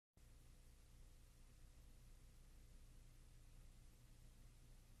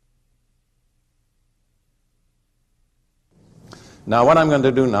Now, what I'm going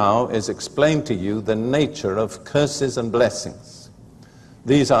to do now is explain to you the nature of curses and blessings.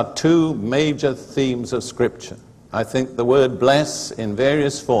 These are two major themes of Scripture. I think the word bless in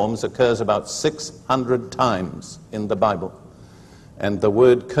various forms occurs about 600 times in the Bible, and the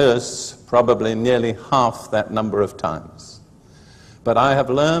word curse probably nearly half that number of times. But I have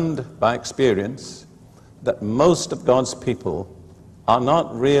learned by experience that most of God's people are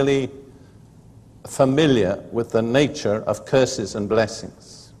not really familiar with the nature of curses and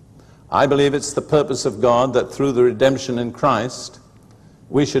blessings. I believe it's the purpose of God that through the redemption in Christ,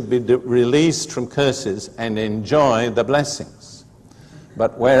 we should be released from curses and enjoy the blessings.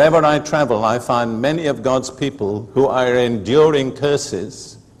 But wherever I travel, I find many of God's people who are enduring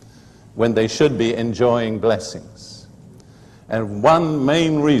curses when they should be enjoying blessings. And one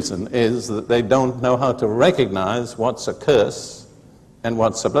main reason is that they don't know how to recognize what's a curse and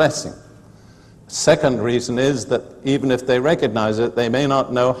what's a blessing. Second reason is that even if they recognize it, they may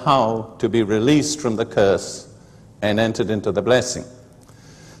not know how to be released from the curse and entered into the blessing.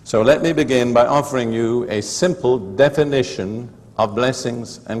 So let me begin by offering you a simple definition of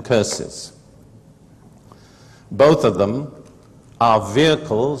blessings and curses. Both of them are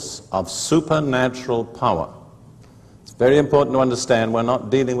vehicles of supernatural power. It's very important to understand we're not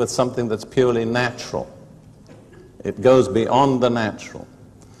dealing with something that's purely natural. It goes beyond the natural.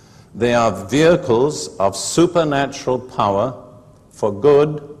 They are vehicles of supernatural power for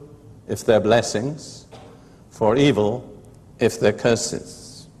good if they're blessings, for evil if they're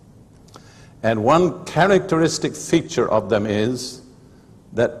curses. And one characteristic feature of them is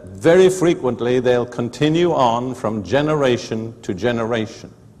that very frequently they'll continue on from generation to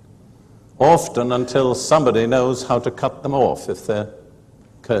generation, often until somebody knows how to cut them off if they're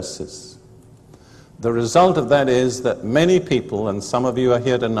curses. The result of that is that many people, and some of you are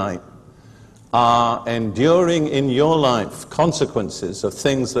here tonight, are enduring in your life consequences of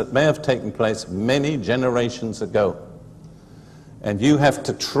things that may have taken place many generations ago. And you have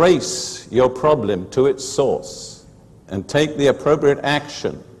to trace your problem to its source and take the appropriate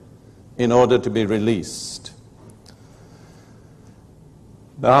action in order to be released.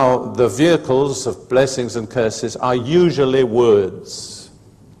 Now, the vehicles of blessings and curses are usually words.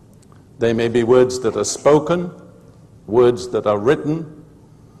 They may be words that are spoken, words that are written,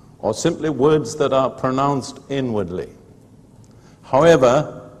 or simply words that are pronounced inwardly.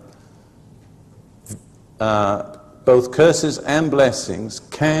 However, both curses and blessings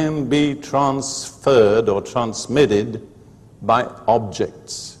can be transferred or transmitted by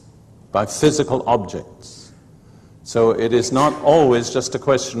objects, by physical objects. So it is not always just a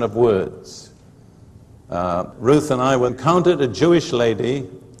question of words. Ruth and I encountered a Jewish lady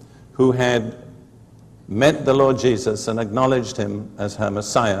who had met the Lord Jesus and acknowledged him as her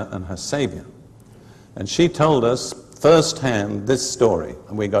Messiah and her Savior. And she told us firsthand this story,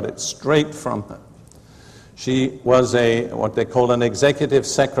 and we got it straight from her. She was what they call an executive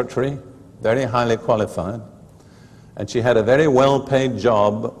secretary, very highly qualified, and she had a very well-paid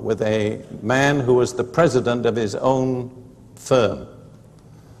job with a man who was the president of his own firm.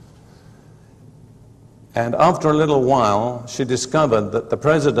 And after a little while, she discovered that the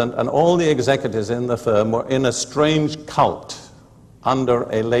president and all the executives in the firm were in a strange cult under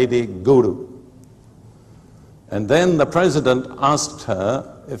a lady guru. And then the president asked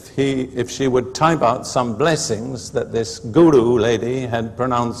her if she would type out some blessings that this guru lady had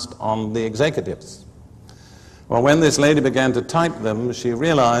pronounced on the executives. Well, when this lady began to type them, she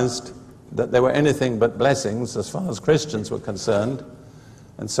realized that they were anything but blessings as far as Christians were concerned.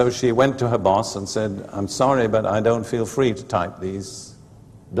 And so she went to her boss and said, "I'm sorry, but I don't feel free to type these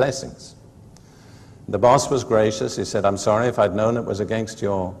blessings." The boss was gracious. He said, "I'm sorry, if I'd known it was against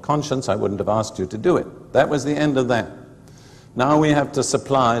your conscience, I wouldn't have asked you to do it." That was the end of that. Now we have to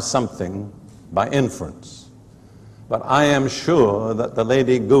supply something by inference. But I am sure that the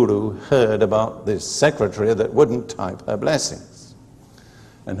lady guru heard about this secretary that wouldn't type her blessings.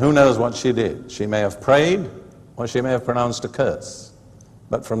 And who knows what she did? She may have prayed, or she may have pronounced a curse.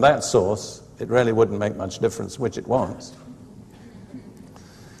 But from that source, it really wouldn't make much difference which it was.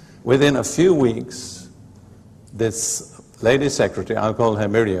 Within a few weeks, this lady secretary, I'll call her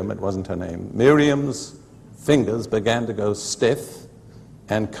Miriam, it wasn't her name, Miriam's fingers began to go stiff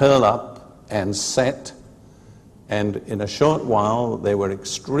and curl up and set, and in a short while they were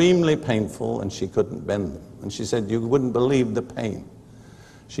extremely painful and she couldn't bend them. And she said, "You wouldn't believe the pain."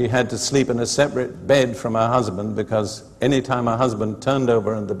 She had to sleep in a separate bed from her husband because any time her husband turned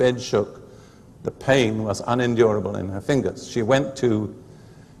over and the bed shook, the pain was unendurable in her fingers. She went to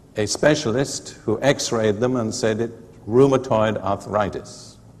a specialist who x-rayed them and said it rheumatoid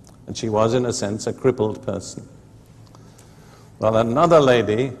arthritis. And she was, in a sense, a crippled person. Well, another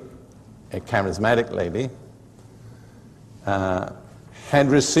lady, a charismatic lady, had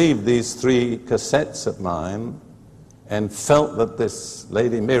received these 3 cassettes of mine and felt that this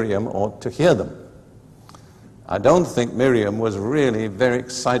lady Miriam ought to hear them. I don't think Miriam was really very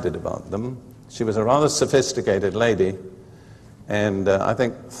excited about them. She was a rather sophisticated lady, and I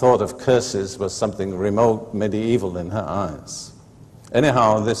think thought of curses was something remote, medieval in her eyes.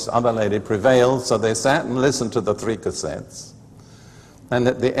 Anyhow, this other lady prevailed, so they sat and listened to the 3 cassettes. And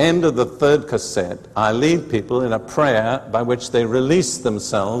at the end of the 3rd cassette, I lead people in a prayer by which they release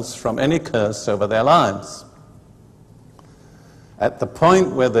themselves from any curse over their lives. At the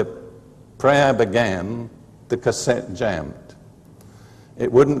point where the prayer began, the cassette jammed.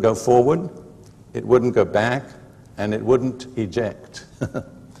 It wouldn't go forward, it wouldn't go back, and it wouldn't eject.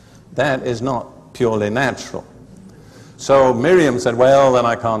 That is not purely natural. So Miriam said, well, then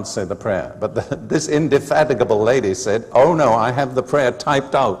I can't say the prayer. But this indefatigable lady said, oh no, I have the prayer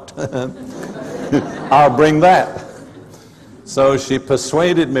typed out. I'll bring that. So she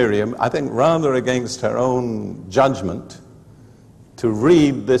persuaded Miriam, I think rather against her own judgment, to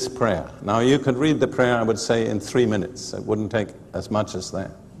read this prayer. Now you could read the prayer, I would say, in 3 minutes. It wouldn't take as much as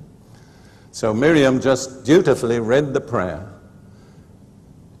that. So Miriam just dutifully read the prayer.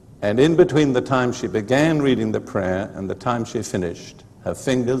 And in between the time she began reading the prayer and the time she finished, her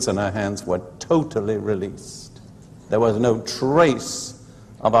fingers and her hands were totally released. There was no trace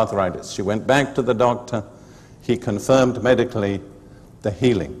of arthritis. She went back to the doctor. He confirmed medically the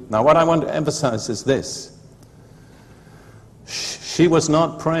healing. Now what I want to emphasize is this. She was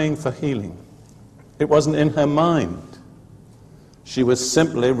not praying for healing. It wasn't in her mind. She was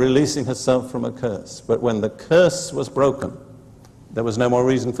simply releasing herself from a curse. But when the curse was broken, there was no more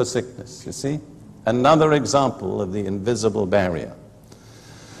reason for sickness, you see? Another example of the invisible barrier.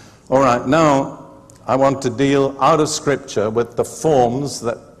 All right, now I want to deal out of Scripture with the forms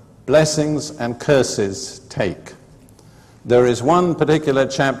that blessings and curses take. There is one particular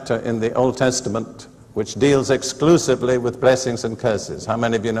chapter in the Old Testament which deals exclusively with blessings and curses. How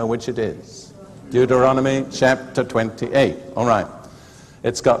many of you know which it is? Deuteronomy chapter 28. All right.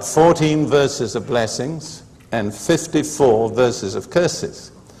 It's got 14 verses of blessings and 54 verses of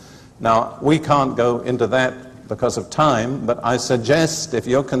curses. Now, we can't go into that because of time, but I suggest, if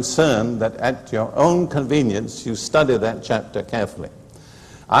you're concerned, that at your own convenience, you study that chapter carefully.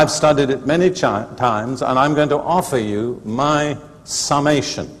 I've studied it many times, and I'm going to offer you my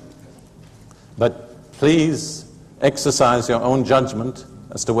summation. But please exercise your own judgment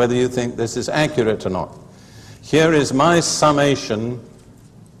as to whether you think this is accurate or not. Here is my summation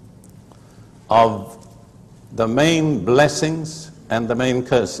of the main blessings and the main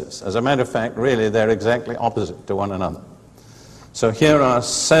curses. As a matter of fact, really, they're exactly opposite to one another. So here are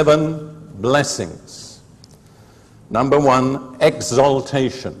 7 blessings. Number 1,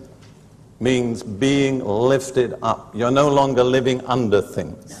 exaltation means being lifted up. You're no longer living under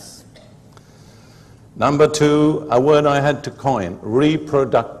things. Number 2, a word I had to coin,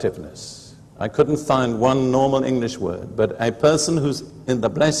 reproductiveness. I couldn't find one normal English word, but a person who's in the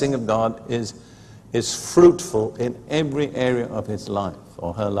blessing of God is fruitful in every area of his life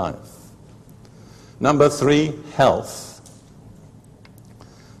or her life. Number 3, health.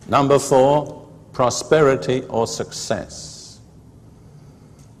 Number 4, prosperity or success.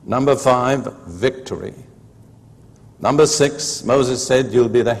 Number 5, victory. Number 6, Moses said, you'll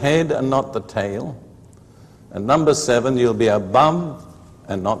be the head and not the tail. And number 7, you'll be above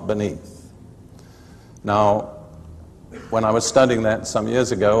and not beneath. Now, when I was studying that some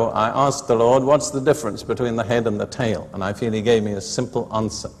years ago, I asked the Lord, what's the difference between the head and the tail? And I feel he gave me a simple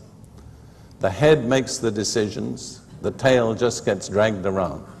answer. The head makes the decisions, the tail just gets dragged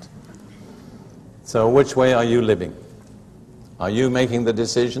around. So which way are you living? Are you making the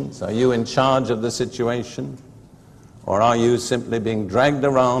decisions? Are you in charge of the situation? Or are you simply being dragged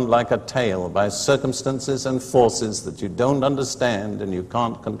around like a tail by circumstances and forces that you don't understand and you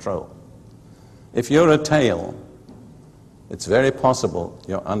can't control? If you're a tail, it's very possible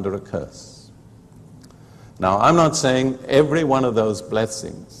you're under a curse. Now, I'm not saying every one of those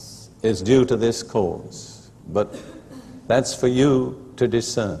blessings is due to this cause, but that's for you to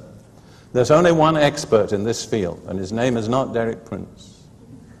discern. There's only one expert in this field, and his name is not Derek Prince.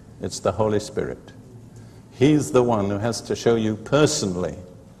 It's the Holy Spirit. He's the one who has to show you personally.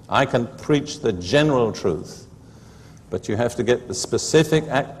 I can preach the general truth, but you have to get the specific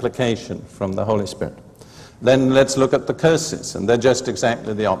application from the Holy Spirit. Then let's look at the curses, and they're just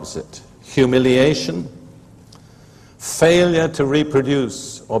exactly the opposite. Humiliation, failure to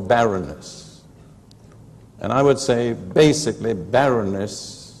reproduce, or barrenness. And I would say basically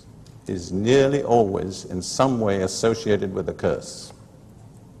barrenness is nearly always in some way associated with a curse.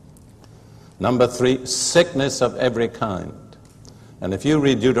 Number 3, sickness of every kind. And if you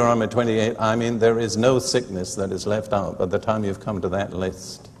read Deuteronomy 28, I mean, there is no sickness that is left out by the time you've come to that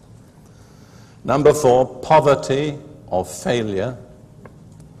list. Number 4, poverty or failure.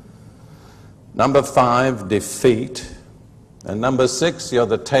 Number 5, defeat. And number 6, you're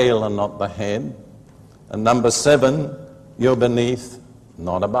the tail and not the head. And number 7, you're beneath,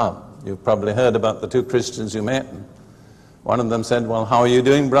 not above. You've probably heard about the 2 Christians you met. One of them said, well, how are you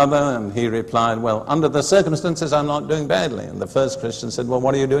doing, brother? And he replied, well, under the circumstances, I'm not doing badly. And the first Christian said, well,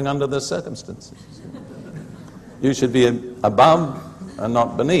 what are you doing under the circumstances? You should be above and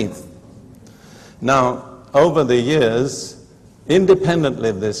not beneath. Now, over the years, independently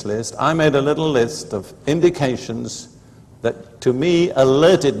of this list, I made a little list of indications that to me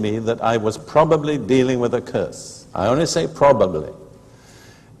alerted me that I was probably dealing with a curse. I only say probably.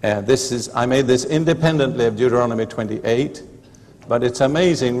 I made this independently of Deuteronomy 28, but it's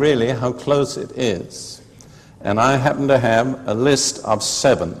amazing really how close it is. And I happen to have a list of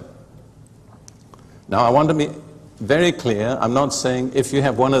 7. Now I want to be very clear. I'm not saying if you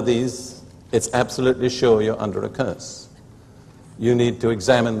have one of these, it's absolutely sure you're under a curse. You need to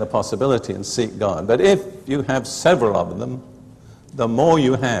examine the possibility and seek God. But if you have several of them, the more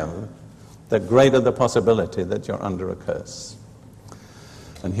you have, the greater the possibility that you're under a curse.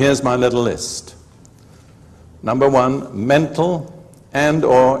 And here's my little list. Number 1, mental and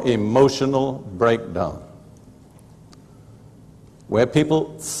or emotional breakdown. Where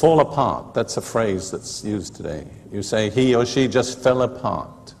people fall apart, that's a phrase that's used today. You say he or she just fell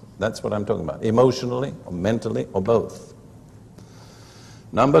apart. That's what I'm talking about, emotionally or mentally or both.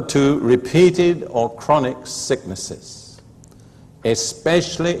 Number 2, repeated or chronic sicknesses,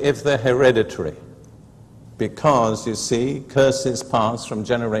 especially if they're hereditary. Because, you see, curses pass from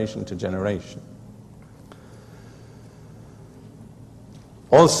generation to generation.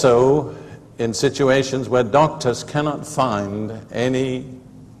 Also, in situations where doctors cannot find any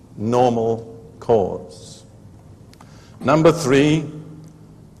normal cause. Number 3,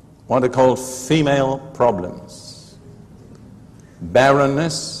 what are called female problems.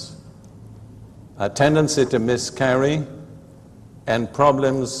 Barrenness, a tendency to miscarry, and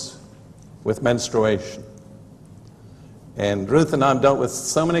problems with menstruation. And Ruth and I have dealt with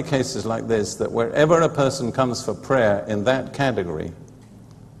so many cases like this that wherever a person comes for prayer in that category,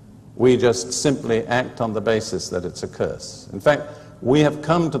 we just simply act on the basis that it's a curse. In fact, we have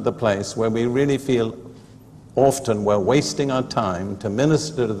come to the place where we really feel often we're wasting our time to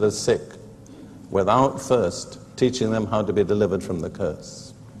minister to the sick without first teaching them how to be delivered from the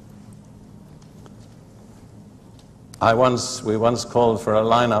curse. We once called for a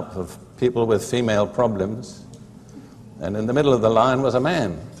lineup of people with female problems, and in the middle of the line was a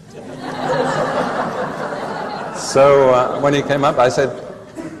man. So when he came up, I said,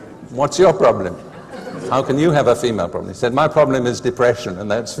 what's your problem? How can you have a female problem? He said, my problem is depression, and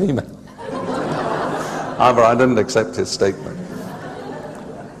that's female. However, I didn't accept his statement.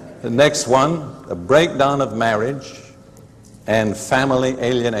 The next one, a breakdown of marriage and family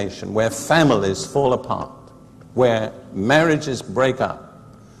alienation, where families fall apart, where marriages break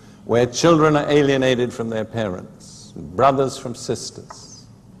up, where children are alienated from their parents, brothers from sisters.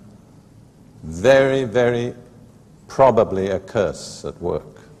 Very, very probably a curse at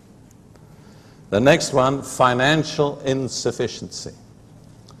work. The next one, financial insufficiency.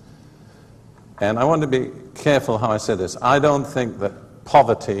 And I want to be careful how I say this. I don't think that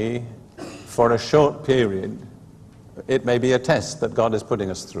poverty, for a short period, it may be a test that God is putting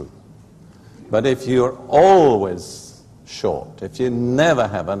us through. But if you're always short, if you never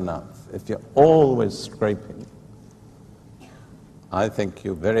have enough, if you're always scraping, I think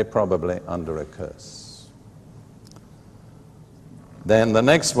you're very probably under a curse. Then the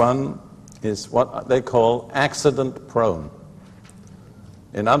next one is what they call accident prone.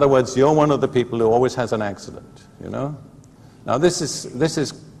 In other words, you're one of the people who always has an accident, you know? Now this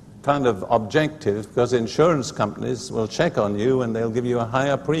is kind of objective because insurance companies will check on you and they'll give you a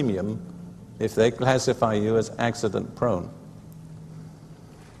higher premium if they classify you as accident prone.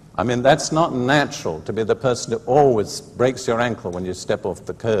 I mean, that's not natural to be the person who always breaks your ankle when you step off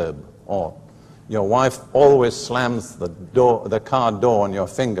the curb, or your wife always slams the car door on your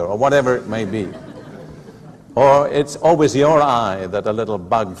finger, or whatever it may be. Or it's always your eye that a little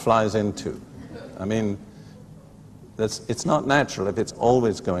bug flies into. I mean, it's not natural if it's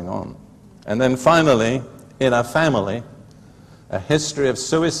always going on. And then finally, in a family, a history of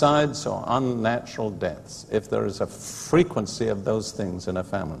suicides or unnatural deaths, if there is a frequency of those things in a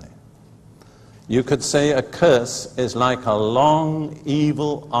family. You could say a curse is like a long,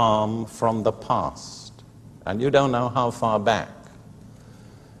 evil arm from the past, and you don't know how far back.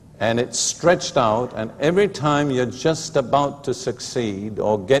 And it's stretched out, and every time you're just about to succeed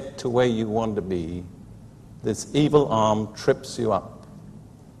or get to where you want to be, this evil arm trips you up.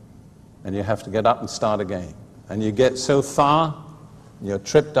 And you have to get up and start again. And you get so far, you're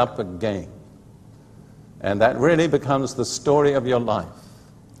tripped up again. And that really becomes the story of your life.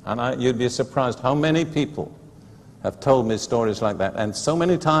 And you'd be surprised how many people have told me stories like that. And so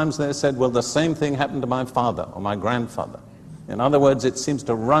many times they said, well, the same thing happened to my father or my grandfather. In other words, it seems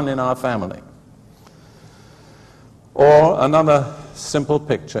to run in our family. Or another simple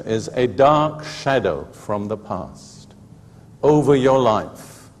picture is a dark shadow from the past over your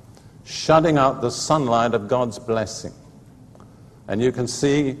life, shutting out the sunlight of God's blessing. And you can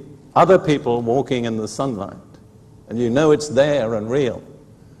see other people walking in the sunlight, and you know it's there and real.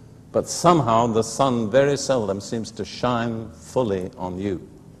 But somehow the sun very seldom seems to shine fully on you.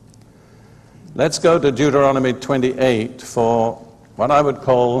 Let's go to Deuteronomy 28 for what I would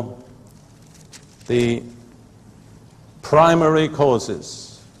call the primary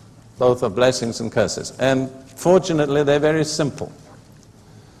causes, both of blessings and curses. And fortunately, they're very simple.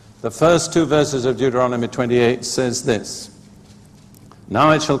 The first two verses of Deuteronomy 28 says this: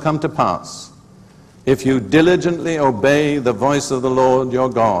 "Now it shall come to pass, if you diligently obey the voice of the Lord your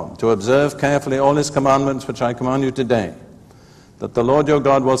God, to observe carefully all his commandments which I command you today, that the Lord your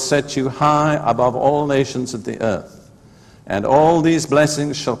God will set you high above all nations of the earth. And all these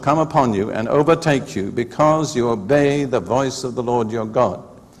blessings shall come upon you and overtake you, because you obey the voice of the Lord your God."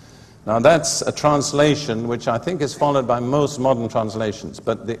 Now that's a translation which I think is followed by most modern translations.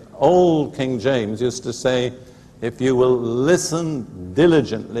 But the old King James used to say, if you will listen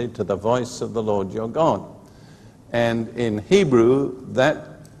diligently to the voice of the Lord your God. And in Hebrew,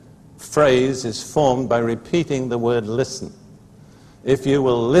 that phrase is formed by repeating the word listen. If you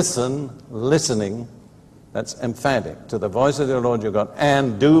will listen, listening, that's emphatic, to the voice of the Lord your God,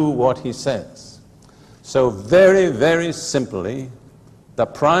 and do what he says. So very, very simply, the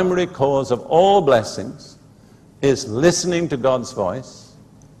primary cause of all blessings is listening to God's voice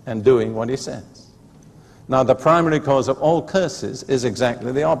and doing what he says. Now, the primary cause of all curses is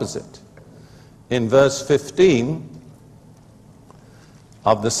exactly the opposite. In verse 15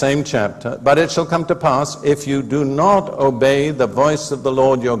 of the same chapter, "But it shall come to pass, if you do not obey the voice of the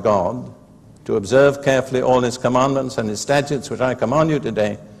Lord your God, to observe carefully all his commandments and his statutes which I command you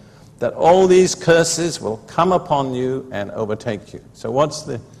today, that all these curses will come upon you and overtake you." So what's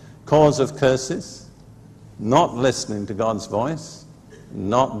the cause of curses? Not listening to God's voice,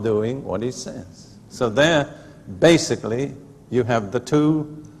 not doing what he says. So there, basically, you have the two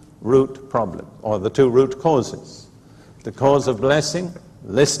root problems, or the two root causes. The cause of blessing,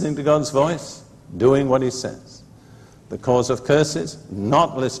 listening to God's voice, doing what he says. The cause of curses,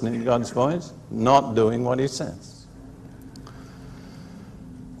 not listening to God's voice, not doing what he says.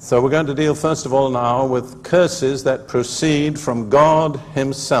 So we're going to deal first of all now with curses that proceed from God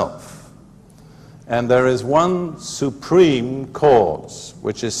himself. And there is one supreme cause,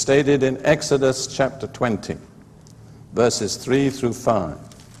 which is stated in Exodus chapter 20, verses 3 through 5.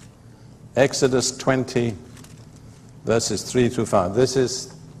 Exodus 20, verses 3 through 5. This is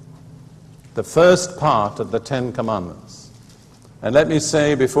the first part of the Ten Commandments. And let me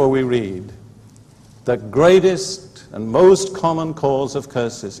say before we read, the greatest and most common cause of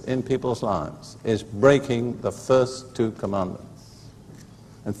curses in people's lives is breaking the first two commandments.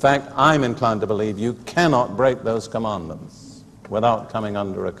 In fact, I'm inclined to believe you cannot break those commandments without coming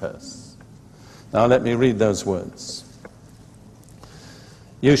under a curse. Now let me read those words.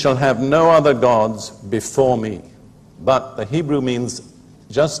 "You shall have no other gods before me." But the Hebrew means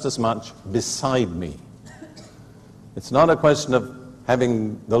just as much beside me. It's not a question of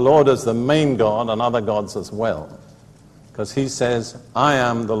having the Lord as the main God and other gods as well. Because he says, "I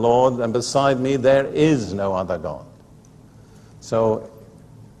am the Lord, and beside me there is no other God." So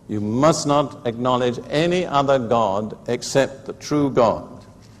you must not acknowledge any other God except the true God.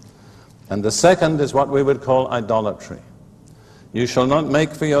 And the second is what we would call idolatry. "You shall not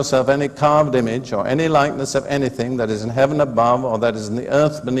make for yourself any carved image or any likeness of anything that is in heaven above, or that is in the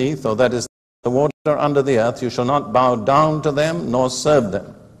earth beneath, or that is in the water under the earth. You shall not bow down to them nor serve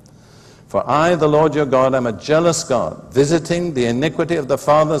them. For I, the Lord your God, am a jealous God, visiting the iniquity of the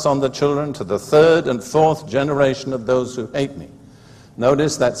fathers on the children to the third and fourth generation of those who hate me."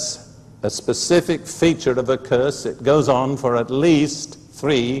 Notice that's a specific feature of a curse. It goes on for at least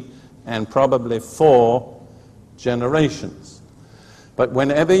 3 and probably 4 generations. But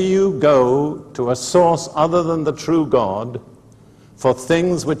whenever you go to a source other than the true God for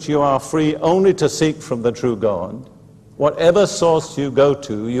things which you are free only to seek from the true God, whatever source you go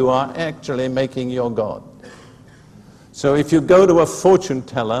to, you are actually making your God. So if you go to a fortune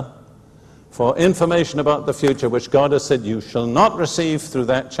teller for information about the future, which God has said you shall not receive through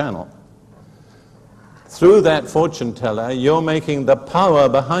that channel, through that fortune teller, you're making the power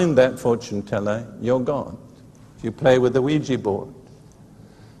behind that fortune teller your God. If you play with the Ouija board,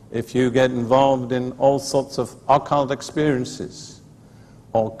 if you get involved in all sorts of occult experiences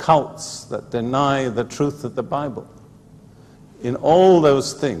or cults that deny the truth of the Bible, in all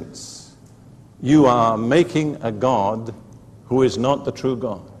those things, you are making a God who is not the true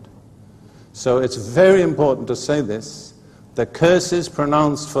God. So it's very important to say this. The curses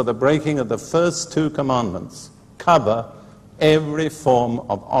pronounced for the breaking of the first two commandments cover every form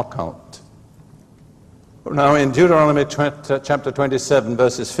of occult. Now in Deuteronomy chapter 27,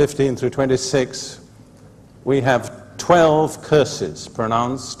 verses 15 through 26, we have 12 curses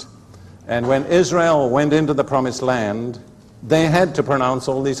pronounced. And when Israel went into the promised land, they had to pronounce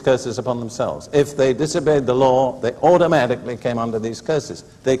all these curses upon themselves. If they disobeyed the law, they automatically came under these curses.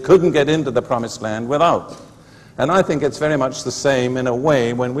 They couldn't get into the promised land without. And I think it's very much the same in a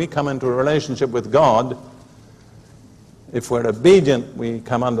way when we come into a relationship with God. If we're obedient, we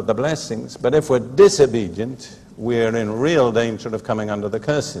come under the blessings. But if we're disobedient, we're in real danger of coming under the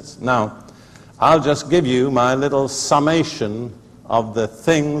curses. Now, I'll just give you my little summation of the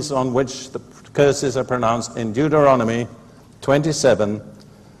things on which the curses are pronounced in Deuteronomy 27,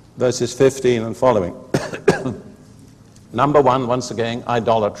 verses 15 and following. Number one, once again,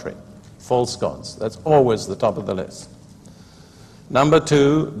 idolatry, false gods. That's always the top of the list. Number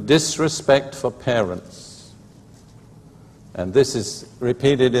two, disrespect for parents. And this is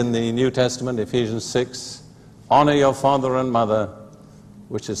repeated in the New Testament, Ephesians 6. Honor your father and mother,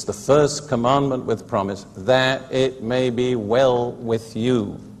 which is the first commandment with promise, that it may be well with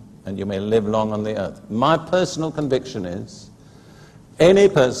you and you may live long on the earth. My personal conviction is any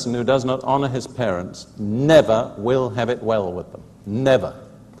person who does not honor his parents never will have it well with them. Never.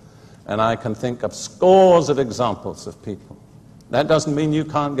 And I can think of scores of examples of people. That doesn't mean you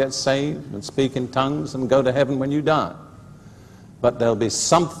can't get saved and speak in tongues and go to heaven when you die. But there'll be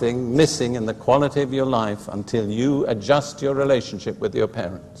something missing in the quality of your life until you adjust your relationship with your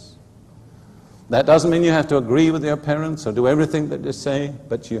parents. That doesn't mean you have to agree with your parents or do everything that they say,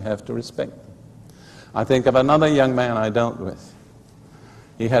 but you have to respect them. I think of another young man I dealt with.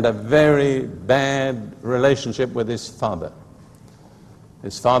 He had a very bad relationship with his father.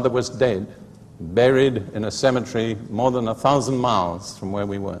 His father was dead, buried in a cemetery more than 1,000 miles from where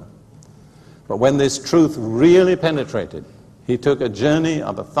we were. But when this truth really penetrated, he took a journey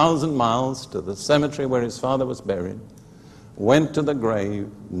of 1,000 miles to the cemetery where his father was buried, went to the grave,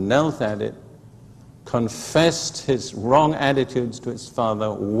 knelt at it, confessed his wrong attitudes to his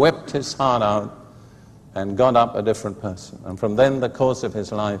father, wept his heart out, and got up a different person. And from then, the course of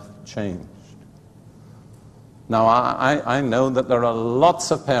his life changed. Now, I know that there are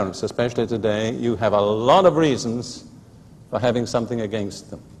lots of parents, especially today, you have a lot of reasons for having something against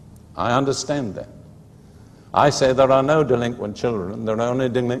them. I understand that. I say there are no delinquent children, there are only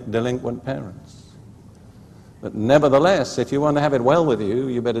delinquent parents. But nevertheless, if you want to have it well with you,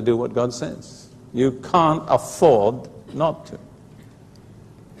 you better do what God says. You can't afford not to.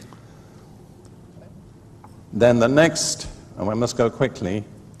 Then the next, and we must go quickly,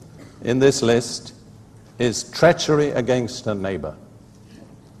 in this list is treachery against a neighbor.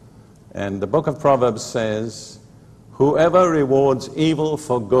 And the book of Proverbs says, whoever rewards evil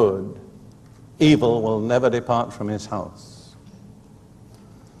for good, evil will never depart from his house.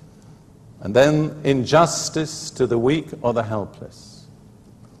 And then injustice to the weak or the helpless.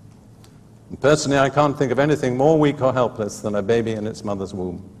 And personally, I can't think of anything more weak or helpless than a baby in its mother's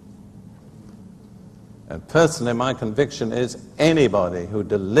womb. And personally, my conviction is anybody who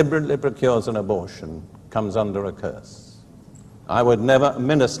deliberately procures an abortion comes under a curse. I would never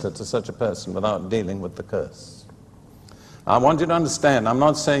minister to such a person without dealing with the curse. I want you to understand, I'm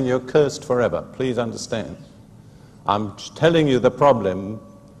not saying you're cursed forever. Please understand. I'm telling you the problem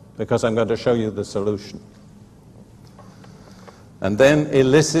because I'm going to show you the solution. And then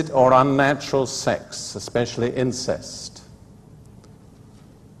illicit or unnatural sex, especially incest.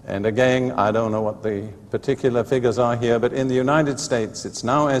 And again, I don't know what the particular figures are here, but in the United States, it's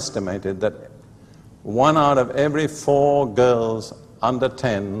now estimated that 1 out of every 4 girls under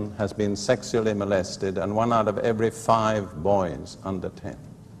 10 has been sexually molested, and 1 out of every 5 boys under 10.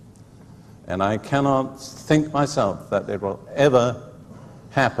 And I cannot think myself that it will ever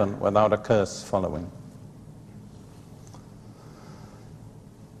happen without a curse following.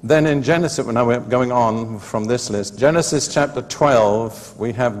 Then in Genesis, now we're going on from this list, Genesis chapter 12,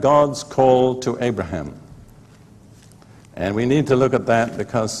 we have God's call to Abraham. And we need to look at that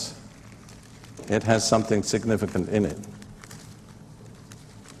because it has something significant in it.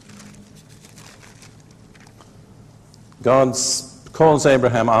 God calls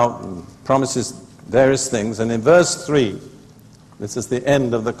Abraham out and promises various things. And in verse 3, this is the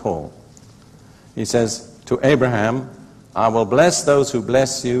end of the call. He says to Abraham, I will bless those who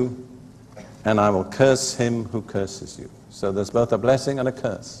bless you, and I will curse him who curses you. So there's both a blessing and a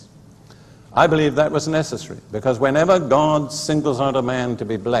curse. I believe that was necessary, because whenever God singles out a man to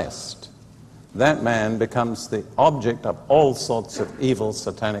be blessed, that man becomes the object of all sorts of evil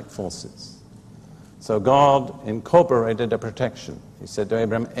satanic forces. So God incorporated a protection. He said to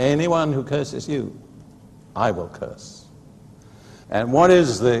Abraham, anyone who curses you, I will curse. And what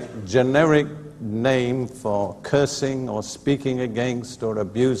is the generic name for cursing or speaking against or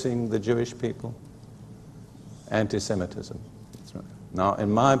abusing the Jewish people? Anti-Semitism. That's right. Now, in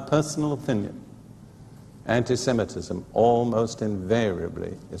my personal opinion, anti-Semitism almost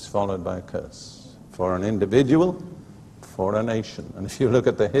invariably is followed by a curse for an individual, for a nation. And if you look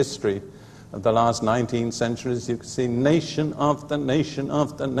at the history of the last 19 centuries, you can see nation after nation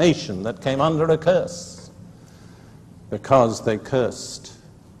after nation that came under a curse because they cursed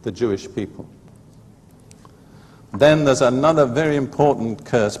the Jewish people. Then there's another very important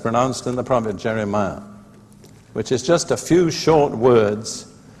curse pronounced in the prophet Jeremiah, which is just a few short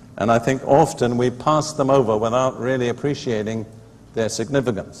words, and I think often we pass them over without really appreciating their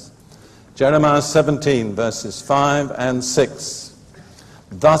significance. Jeremiah 17, verses 5 and 6.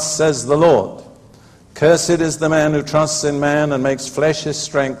 Thus says the Lord, cursed is the man who trusts in man and makes flesh his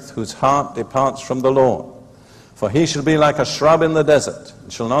strength, whose heart departs from the Lord. For he shall be like a shrub in the desert,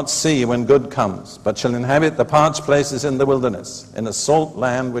 and shall not see when good comes, but shall inhabit the parched places in the wilderness, in a salt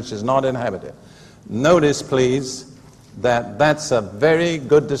land which is not inhabited. Notice, please, that that's a very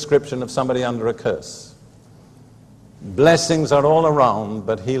good description of somebody under a curse. Blessings are all around,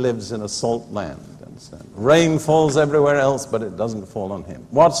 but he lives in a salt land. Understand? Rain falls everywhere else, but it doesn't fall on him.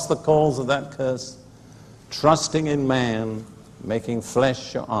 What's the cause of that curse? Trusting in man, making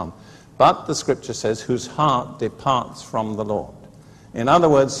flesh your arm. But the scripture says, whose heart departs from the Lord. In other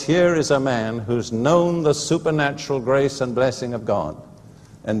words, here is a man who's known the supernatural grace and blessing of God,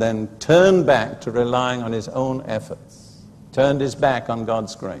 and then turned back to relying on his own efforts, turned his back on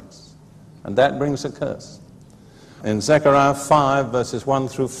God's grace. And that brings a curse. In Zechariah 5, verses 1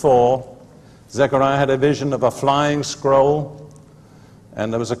 through 4, Zechariah had a vision of a flying scroll,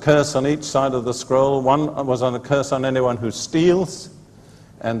 and there was a curse on each side of the scroll. One was on a curse on anyone who steals,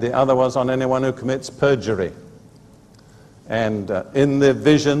 and the other was on anyone who commits perjury. And in the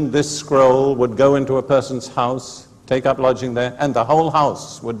vision, this scroll would go into a person's house, take up lodging there, and the whole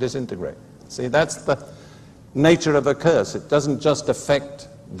house would disintegrate. See, that's the nature of a curse. It doesn't just affect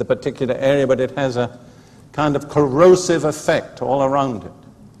the particular area, but it has a kind of corrosive effect all around it.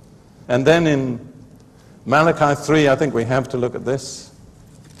 And then in Malachi 3, I think we have to look at this.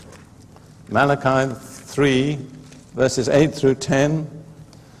 Malachi 3, verses 8 through 10.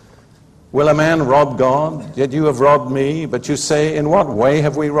 Will a man rob God? Yet you have robbed me. But you say, in what way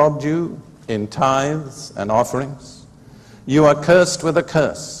have we robbed you? In tithes and offerings. You are cursed with a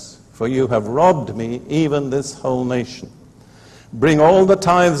curse, for you have robbed me, even this whole nation. Bring all the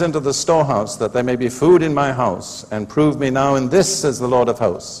tithes into the storehouse, that there may be food in my house, and prove me now in this, says the Lord of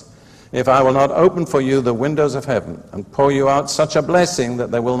hosts, if I will not open for you the windows of heaven, and pour you out such a blessing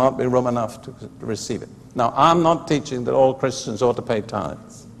that there will not be room enough to receive it. Now, I'm not teaching that all Christians ought to pay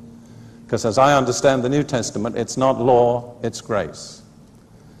tithes, because as I understand the New Testament, it's not law, it's grace.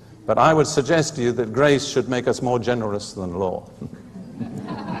 But I would suggest to you that grace should make us more generous than law.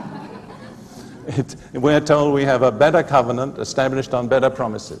 We're told we have a better covenant established on better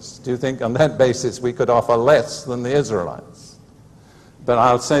promises. Do you think on that basis we could offer less than the Israelites? But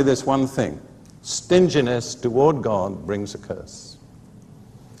I'll say this one thing. Stinginess toward God brings a curse.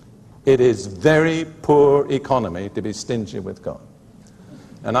 It is very poor economy to be stingy with God.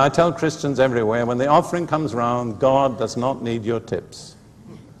 And I tell Christians everywhere, when the offering comes round, God does not need your tips.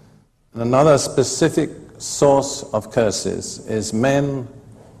 And another specific source of curses is men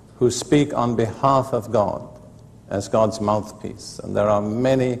who speak on behalf of God as God's mouthpiece. And there are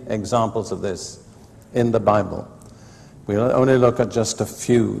many examples of this in the Bible. We'll only look at just a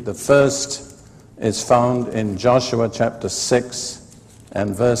few. The first is found in Joshua chapter 6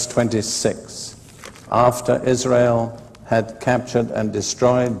 and verse 26. After Israel had captured and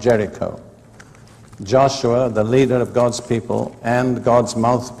destroyed Jericho, Joshua, the leader of God's people and God's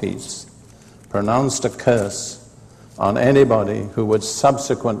mouthpiece, pronounced a curse on anybody who would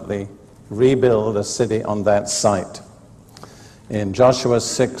subsequently rebuild a city on that site. In Joshua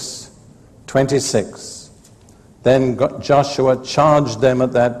 6:26, then Joshua charged them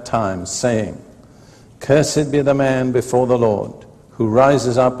at that time, saying, "Cursed be the man before the Lord, who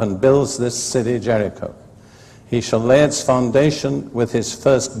rises up and builds this city Jericho. He shall lay its foundation with his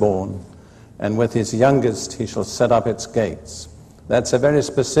firstborn, and with his youngest he shall set up its gates." That's a very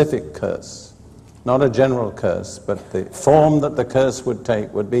specific curse, not a general curse, but the form that the curse would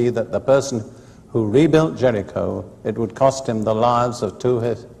take would be that the person who rebuilt Jericho, it would cost him the lives of two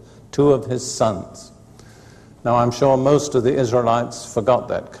of his sons. Now, I'm sure most of the Israelites forgot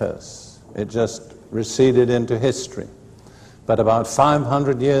that curse. It just receded into history. But about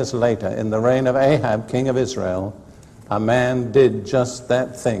 500 years later, in the reign of Ahab, king of Israel, a man did just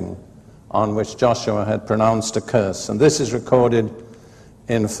that thing on which Joshua had pronounced a curse. And this is recorded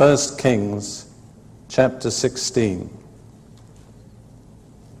in 1 Kings chapter 16.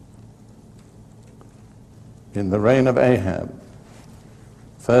 In the reign of Ahab,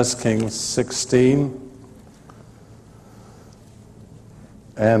 1 Kings 16,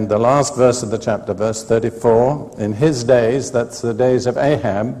 and the last verse of the chapter, verse 34, in his days, that's the days of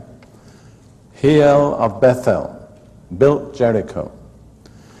Ahab, Hiel of Bethel built Jericho.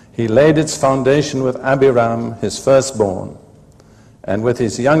 He laid its foundation with Abiram, his firstborn, and with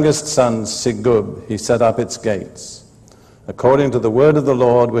his youngest son, Segub, he set up its gates, according to the word of the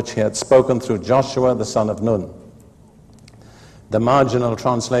Lord which he had spoken through Joshua the son of Nun. The marginal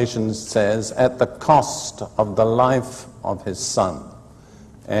translation says, at the cost of the life of his son.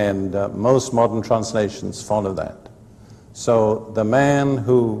 And most modern translations follow that. So the man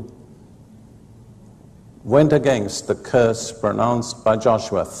who went against the curse pronounced by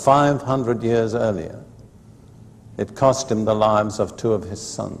Joshua 500 years earlier, it cost him the lives of two of his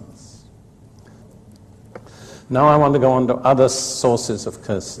sons. Now I want to go on to other sources of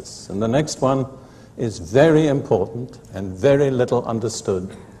curses. And the next one is very important and very little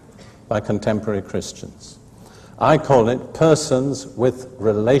understood by contemporary Christians. I call it persons with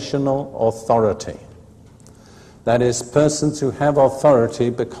relational authority. That is, persons who have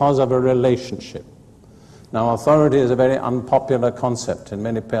authority because of a relationship. Now, authority is a very unpopular concept in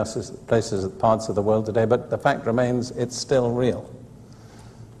many places, parts of the world today, but the fact remains it's still real.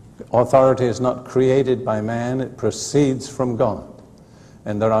 Authority is not created by man, it proceeds from God.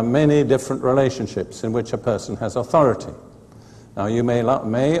 And there are many different relationships in which a person has authority. Now, you may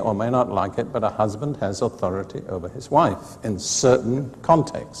or may not like it, but a husband has authority over his wife in certain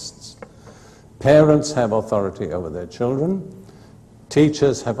contexts. Parents have authority over their children.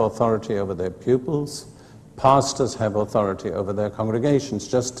 Teachers have authority over their pupils. Pastors have authority over their congregations,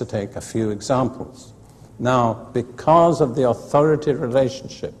 just to take a few examples. Now, because of the authority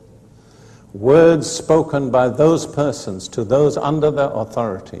relationship, words spoken by those persons to those under their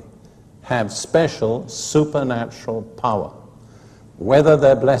authority have special supernatural power, whether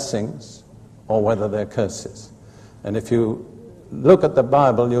they're blessings or whether they're curses. And if you look at the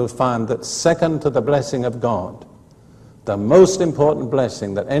Bible, you'll find that second to the blessing of God, the most important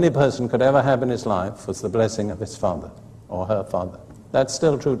blessing that any person could ever have in his life was the blessing of his father or her father. That's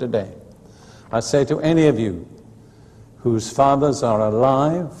still true today. I say to any of you whose fathers are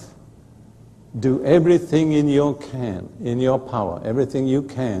alive, do everything in your power, everything you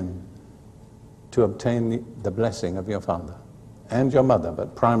can to obtain the blessing of your father and your mother,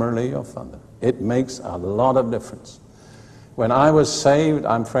 but primarily your father. It makes a lot of difference. When I was saved,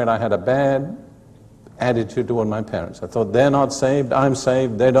 I'm afraid I had a bad attitude toward my parents. I thought, they're not saved, I'm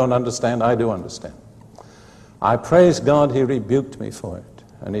saved, they don't understand, I do understand. I praise God, he rebuked me for it.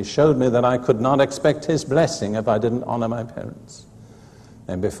 And he showed me that I could not expect his blessing if I didn't honor my parents.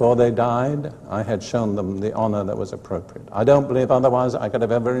 And before they died, I had shown them the honor that was appropriate. I don't believe otherwise I could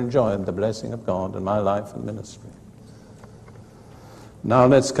have ever enjoyed the blessing of God in my life and ministry. Now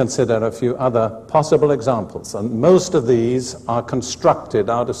let's consider a few other possible examples. And most of these are constructed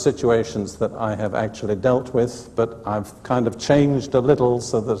out of situations that I have actually dealt with, but I've kind of changed a little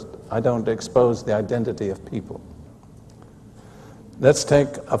so that I don't expose the identity of people. Let's take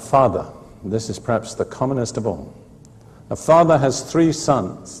a father. This is perhaps the commonest of all. A father has 3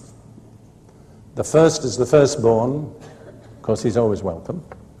 sons. The first is the firstborn. Of course, he's always welcome.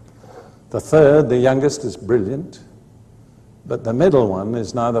 The third, the youngest, is brilliant. But the middle one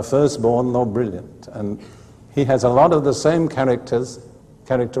is neither firstborn nor brilliant. And he has a lot of the same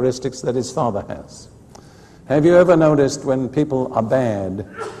characteristics that his father has. Have you ever noticed when people are bad,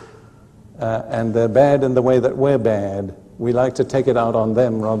 and they're bad in the way that we're bad, we like to take it out on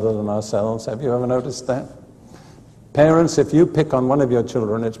them rather than ourselves? Have you ever noticed that? Parents, if you pick on one of your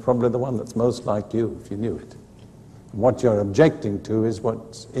children, it's probably the one that's most like you, if you knew it. What you're objecting to is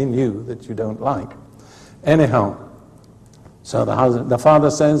what's in you that you don't like. Anyhow, so the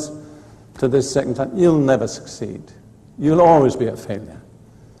father says to this second son, you'll never succeed. You'll always be a failure.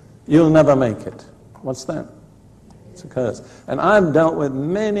 You'll never make it. What's that? It's a curse. And I've dealt with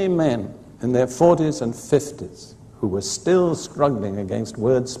many men in their 40s and 50s who were still struggling against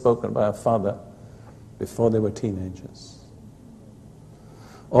words spoken by a father before they were teenagers.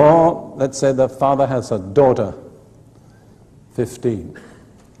 Or, let's say the father has a daughter, 15.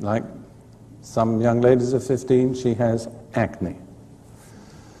 Like some young ladies of 15, she has acne.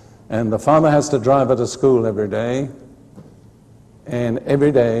 And the father has to drive her to school every day. And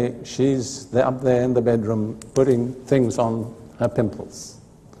every day she's up there in the bedroom putting things on her pimples.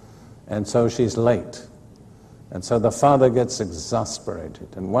 And so she's late. And so the father gets exasperated.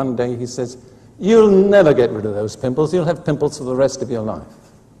 And one day he says, you'll never get rid of those pimples. You'll have pimples for the rest of your life.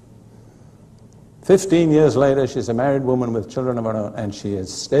 15 years later, she's a married woman with children of her own, and she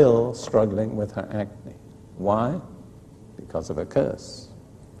is still struggling with her acne. Why? Because of a curse.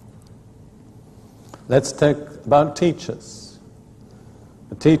 Let's take about teachers.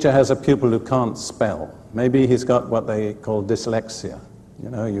 A teacher has a pupil who can't spell. Maybe he's got what they call dyslexia. You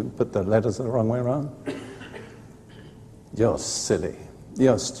know, you put the letters the wrong way around. You're silly.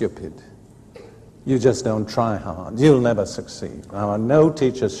 You're stupid. You just don't try hard. You'll never succeed. Now, I know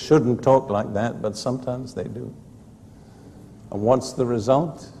teachers shouldn't talk like that, but sometimes they do. And what's the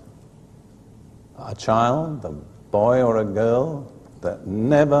result? A child, a boy or a girl, that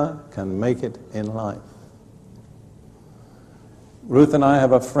never can make it in life. Ruth and I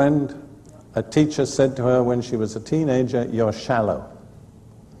have a friend, a teacher said to her when she was a teenager, you're shallow.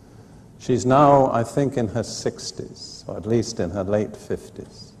 She's now, I think, in her 60s, or at least in her late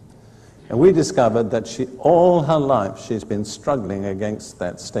 50s. And we discovered that all her life, she's been struggling against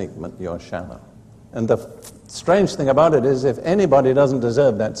that statement, you're shallow. And the strange thing about it is, if anybody doesn't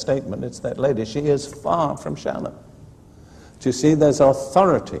deserve that statement, it's that lady. She is far from shallow. Do you see, there's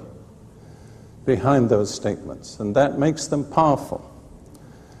authority behind those statements, and that makes them powerful.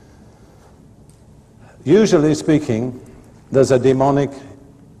 Usually speaking, there's a demonic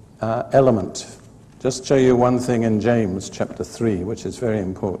element. Just show you one thing in James chapter 3, which is very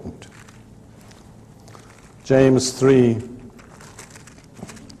important. James 3,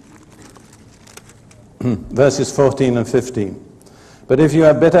 verses 14 and 15. But if you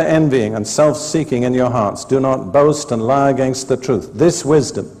have bitter envying and self-seeking in your hearts, do not boast and lie against the truth. This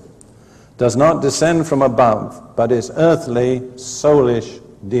wisdom does not descend from above, but is earthly, soulish,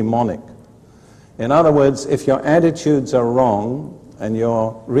 demonic. In other words, if your attitudes are wrong and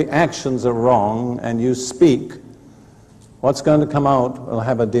your reactions are wrong and you speak, what's going to come out will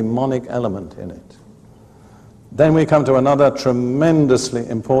have a demonic element in it. Then we come to another tremendously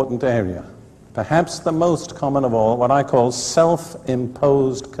important area, perhaps the most common of all, what I call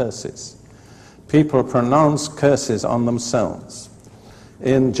self-imposed curses. People pronounce curses on themselves.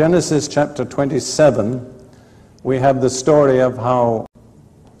 In Genesis chapter 27, we have the story of how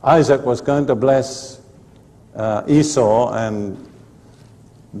Isaac was going to bless Esau, and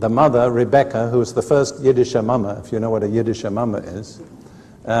the mother, Rebecca, who's the first Yiddish mama, if you know what a Yiddish mama is,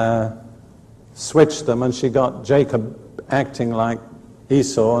 switched them, and she got Jacob acting like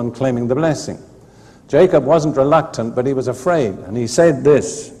Esau and claiming the blessing. Jacob wasn't reluctant, but he was afraid, and he said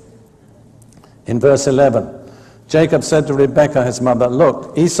this in verse 11. Jacob said to Rebekah, his mother,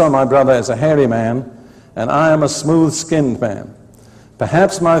 look, Esau, my brother, is a hairy man, and I am a smooth-skinned man.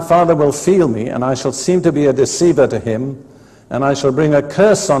 Perhaps my father will feel me, and I shall seem to be a deceiver to him, and I shall bring a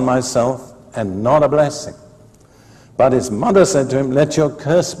curse on myself and not a blessing. But his mother said to him, let your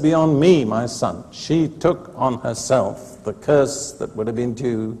curse be on me, my son. She took on herself the curse that would have been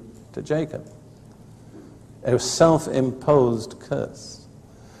due to Jacob. A self-imposed curse.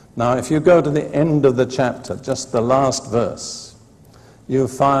 Now, if you go to the end of the chapter, just the last verse, you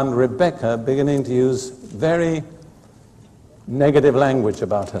find Rebekah beginning to use very negative language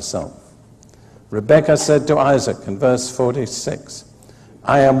about herself. Rebekah said to Isaac in verse 46,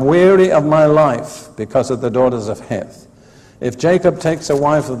 I am weary of my life because of the daughters of Heth. If Jacob takes a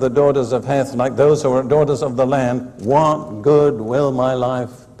wife of the daughters of Heth, like those who are daughters of the land, what good will my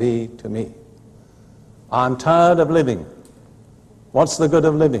life be to me? I'm tired of living. What's the good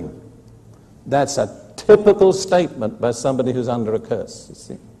of living? That's a typical statement by somebody who's under a curse, you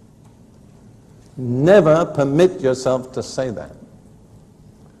see. Never permit yourself to say that.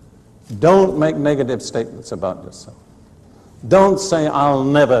 Don't make negative statements about yourself. Don't say, I'll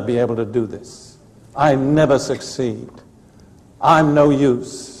never be able to do this. I never succeed. I'm no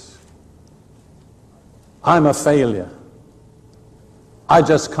use. I'm a failure. I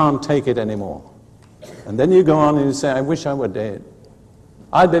just can't take it anymore. And then you go on and you say, I wish I were dead.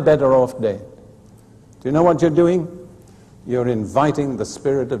 I'd be better off dead. Do you know what you're doing? You're inviting the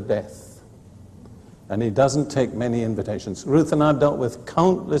spirit of death. And he doesn't take many invitations. Ruth and I dealt with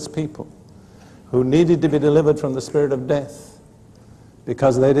countless people who needed to be delivered from the spirit of death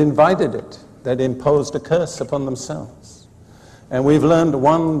because they'd invited it. They'd imposed a curse upon themselves. And we've learned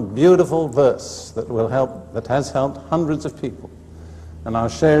one beautiful verse that has helped hundreds of people. And I'll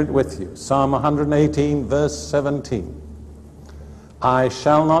share it with you. Psalm 118, verse 17. I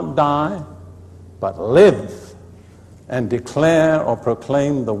shall not die, but live and declare or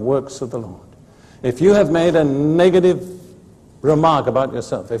proclaim the works of the Lord. If you have made a negative remark about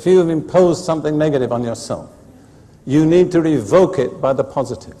yourself, if you have imposed something negative on yourself, you need to revoke it by the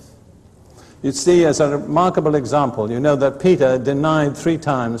positive. You see, as a remarkable example, you know that Peter denied 3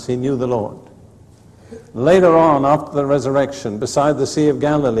 times he knew the Lord. Later on, after the resurrection, beside the Sea of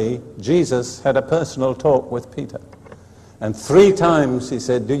Galilee, Jesus had a personal talk with Peter. And 3 times he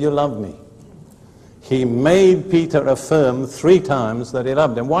said, do you love me? He made Peter affirm 3 times that he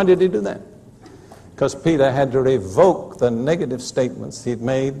loved him. Why did he do that? Because Peter had to revoke the negative statements he'd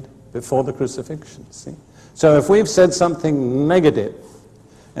made before the crucifixion. See? So if we've said something negative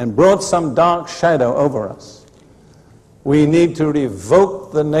and brought some dark shadow over us, we need to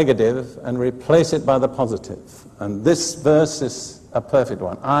revoke the negative and replace it by the positive. And this verse is a perfect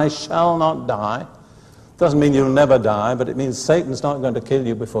one. I shall not die. Doesn't mean you'll never die, but it means Satan's not going to kill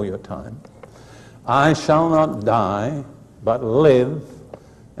you before your time. I shall not die, but live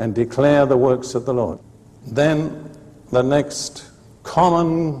and declare the works of the Lord. Then the next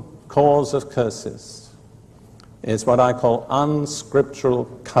common cause of curses is what I call unscriptural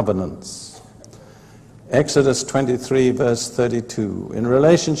covenants. Exodus 23, verse 32. In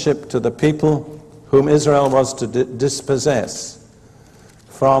relationship to the people whom Israel was to dispossess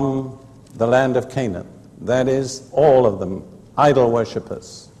from the land of Canaan, that is, all of them, idol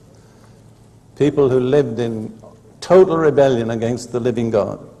worshippers, people who lived in total rebellion against the living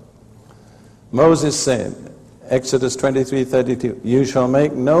God. Moses said, Exodus 23:32, you shall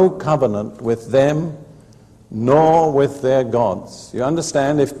make no covenant with them nor with their gods. You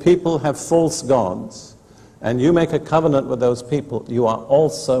understand, if people have false gods and you make a covenant with those people, you are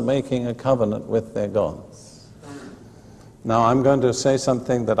also making a covenant with their gods. Now I'm going to say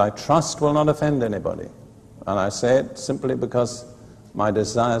something that I trust will not offend anybody. And I say it simply because my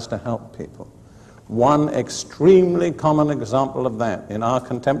desire is to help people. One extremely common example of that in our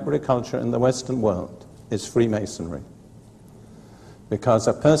contemporary culture in the Western world is Freemasonry. Because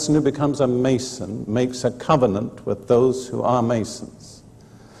a person who becomes a Mason makes a covenant with those who are Masons.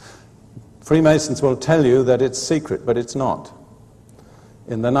 Freemasons will tell you that it's secret, but it's not.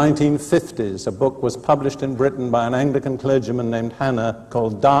 In the 1950s, a book was published in Britain by an Anglican clergyman named Hannah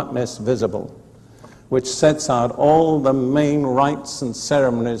called Darkness Visible, which sets out all the main rites and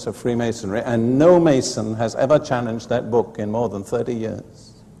ceremonies of Freemasonry, and no Mason has ever challenged that book in more than 30 years.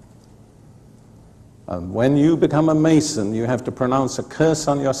 When you become a Mason, you have to pronounce a curse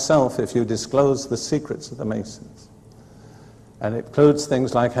on yourself if you disclose the secrets of the Masons. And it includes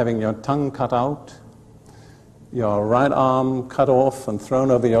things like having your tongue cut out, your right arm cut off and thrown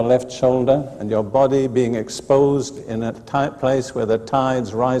over your left shoulder, and your body being exposed in a tight place where the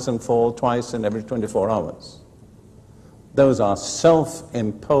tides rise and fall twice in every 24 hours. Those are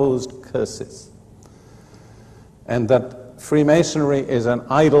self-imposed curses. And that Freemasonry is an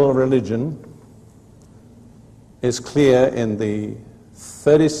idol religion is clear in the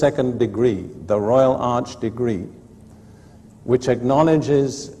 32nd degree, the Royal Arch degree, which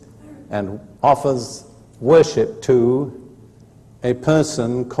acknowledges and offers worship to a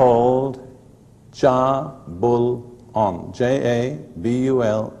person called Jabulon,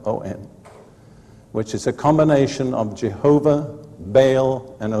 Jabulon, which is a combination of Jehovah,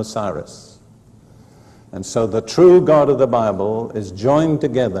 Baal, and Osiris. And so the true God of the Bible is joined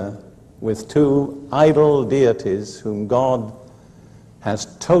together with 2 idol deities whom God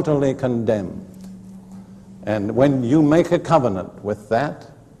has totally condemned. And when you make a covenant with that,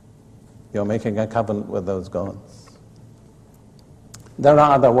 you're making a covenant with those gods. There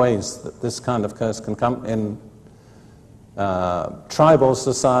are other ways that this kind of curse can come. In tribal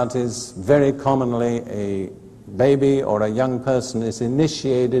societies, very commonly a baby or a young person is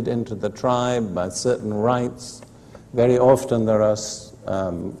initiated into the tribe by certain rites. Very often there are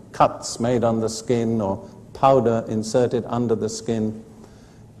cuts made on the skin or powder inserted under the skin,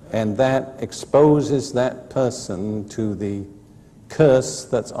 and that exposes that person to the curse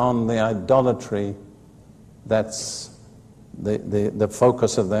that's on the idolatry that's the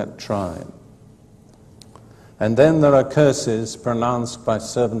focus of that tribe. And then there are curses pronounced by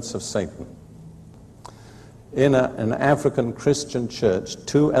servants of Satan. in an African Christian church,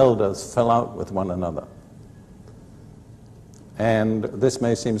 two elders fell out with one another. And this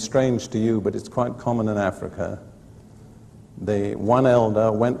may seem strange to you, but it's quite common in Africa. The one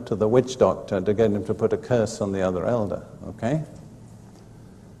elder went to the witch doctor to get him to put a curse on the other elder, okay?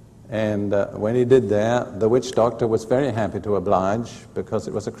 And when he did that, the witch doctor was very happy to oblige because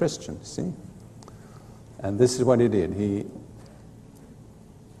it was a Christian, see? And this is what he did. He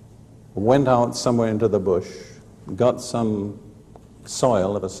went out somewhere into the bush, got some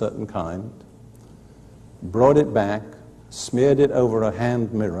soil of a certain kind, brought it back, smeared it over a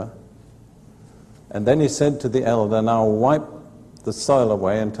hand mirror, and then he said to the elder, "Now wipe the soil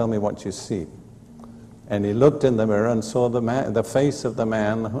away and tell me what you see." And he looked in the mirror and saw the face of the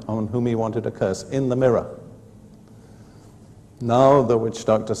man on whom he wanted to curse in the mirror. Now the witch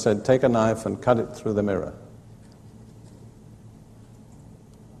doctor said, "Take a knife and cut it through the mirror."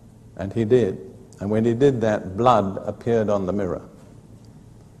 And he did. And when he did that, blood appeared on the mirror.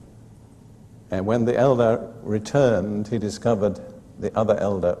 And when the elder returned, he discovered the other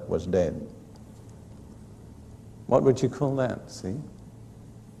elder was dead. What would you call that, see?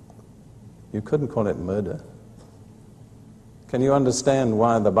 You couldn't call it murder. Can you understand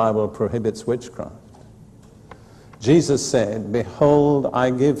why the Bible prohibits witchcraft? Jesus said, "Behold,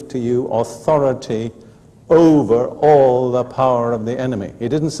 I give to you authority over all the power of the enemy." He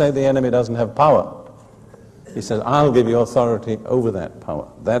didn't say the enemy doesn't have power. He says, "I'll give you authority over that power."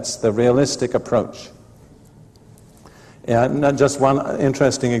 That's the realistic approach. Yeah, just one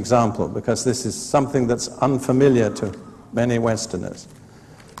interesting example, because this is something that's unfamiliar to many Westerners.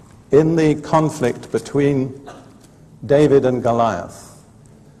 In the conflict between David and Goliath,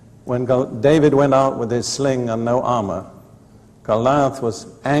 when David went out with his sling and no armor, Goliath was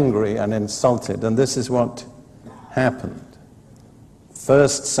angry and insulted, and this is what happened.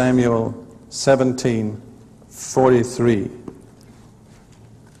 1 Samuel 17:43.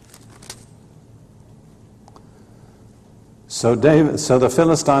 So the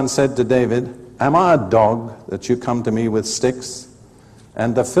Philistine said to David, "Am I a dog that you come to me with sticks?"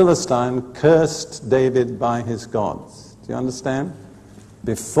 And the Philistine cursed David by his gods. Do you understand?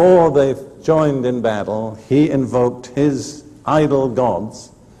 Before they joined in battle, he invoked his idol gods.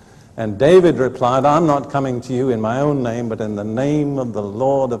 And David replied, "I'm not coming to you in my own name, but in the name of the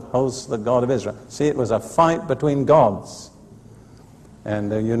Lord of hosts, the God of Israel." See, it was a fight between gods.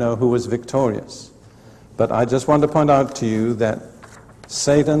 And you know who was victorious. But I just want to point out to you that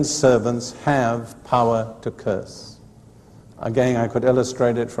Satan's servants have power to curse. Again, I could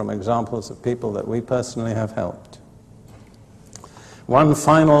illustrate it from examples of people that we personally have helped. One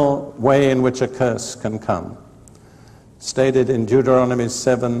final way in which a curse can come, stated in Deuteronomy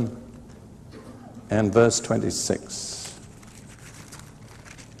 7 and verse 26.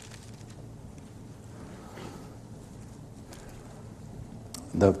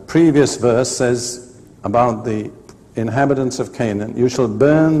 The previous verse says about the inhabitants of Canaan, "You shall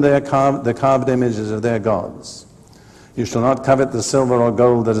burn the carved images of their gods. You shall not covet the silver or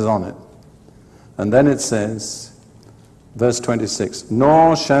gold that is on it." And then it says, verse 26,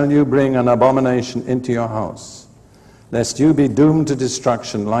 "Nor shall you bring an abomination into your house, lest you be doomed to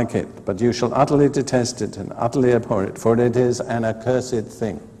destruction like it, but you shall utterly detest it and utterly abhor it, for it is an accursed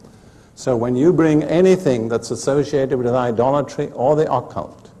thing." So when you bring anything that's associated with idolatry or the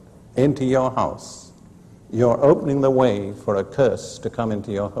occult into your house, you're opening the way for a curse to come into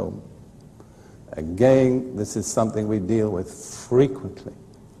your home. Again, this is something we deal with frequently.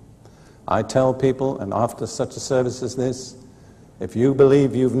 I tell people, and after such a service as this, if you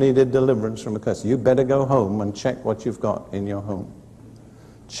believe you've needed deliverance from a curse, you better go home and check what you've got in your home.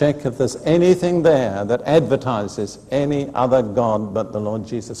 Check if there's anything there that advertises any other God but the Lord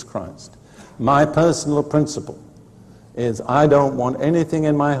Jesus Christ. My personal principle is I don't want anything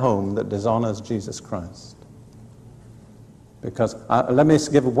in my home that dishonors Jesus Christ. Because, let me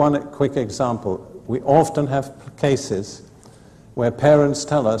give one quick example. We often have cases where parents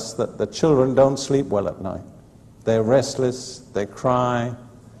tell us that the children don't sleep well at night. They're restless, they cry,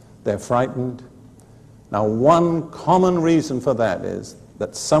 they're frightened. Now, one common reason for that is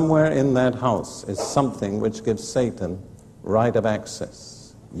that somewhere in that house is something which gives Satan right of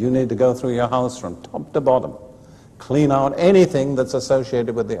access. You need to go through your house from top to bottom, clean out anything that's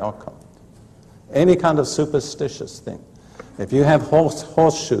associated with the occult, any kind of superstitious thing. If you have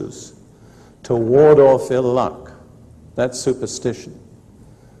horseshoes to ward off ill luck, that's superstition.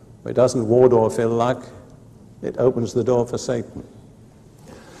 It doesn't ward off ill luck, it opens the door for Satan.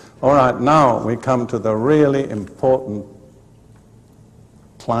 All right, now we come to the really important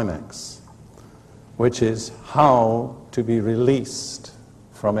climax, which is how to be released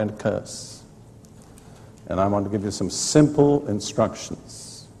from a curse. And I want to give you some simple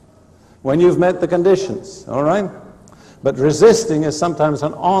instructions. When you've met the conditions, all right? But resisting is sometimes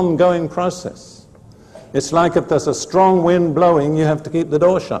an ongoing process. It's like if there's a strong wind blowing, you have to keep the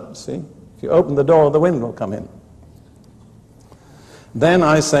door shut, see? If you open the door, the wind will come in. Then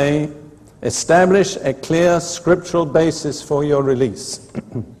I say, establish a clear scriptural basis for your release.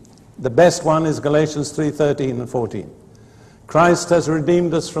 The best one is Galatians 3:13 and 14. Christ has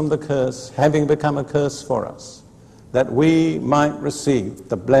redeemed us from the curse, having become a curse for us, that we might receive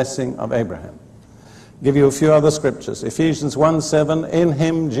the blessing of Abraham. Give you a few other scriptures. Ephesians 1:7, in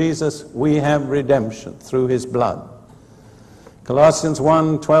him, Jesus, we have redemption through his blood. Colossians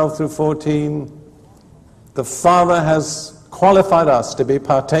 1:12 through 14, the Father has qualified us to be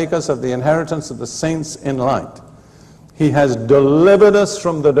partakers of the inheritance of the saints in light. He has delivered us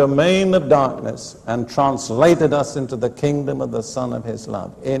from the domain of darkness and translated us into the kingdom of the Son of his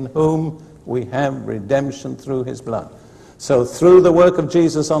love, in whom we have redemption through his blood. So through the work of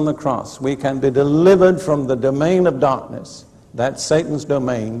Jesus on the cross, we can be delivered from the domain of darkness, that's Satan's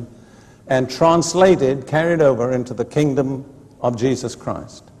domain, and translated, carried over into the kingdom of Jesus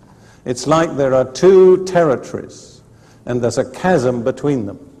Christ. It's like there are two territories, and there's a chasm between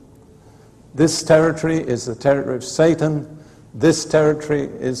them. This territory is the territory of Satan. This territory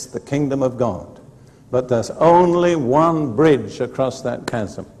is the kingdom of God. But there's only one bridge across that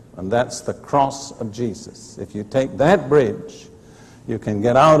chasm, and that's the cross of Jesus. If you take that bridge, you can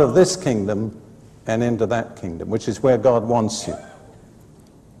get out of this kingdom and into that kingdom, which is where God wants you.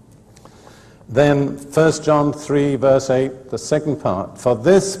 Then 1 John 3, verse 8, the second part. For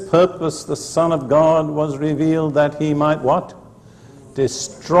this purpose the Son of God was revealed, that he might what?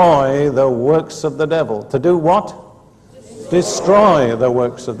 Destroy the works of the devil. To do what? Destroy the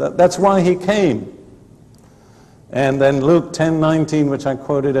works of the... That's why he came. And then Luke 10:19, which I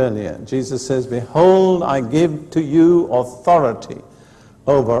quoted earlier, Jesus says, behold, I give to you authority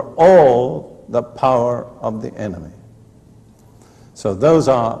over all the power of the enemy. So those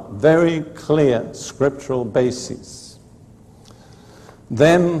are very clear scriptural bases.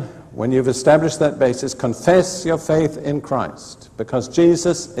 Then, when you've established that basis, confess your faith in Christ, because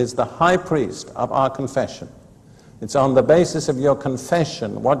Jesus is the high priest of our confession. It's on the basis of your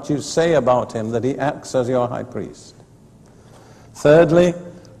confession, what you say about him, that he acts as your high priest. Thirdly,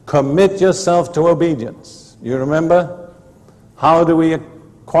 commit yourself to obedience. You remember, how do we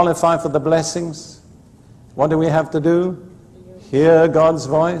qualify for the blessings? What do we have to do? Hear God's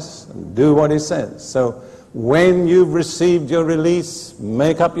voice and do what he says. So when you've received your release,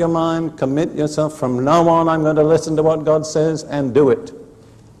 make up your mind, commit yourself. From now on, I'm going to listen to what God says and do it.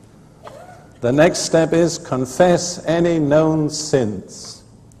 The next step is confess any known sins,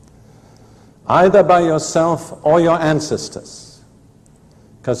 either by yourself or your ancestors,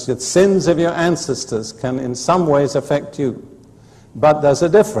 because the sins of your ancestors can in some ways affect you. But there's a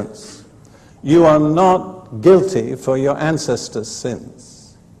difference. You are not guilty for your ancestors'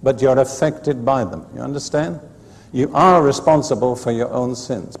 sins, but you're affected by them. You understand? You are responsible for your own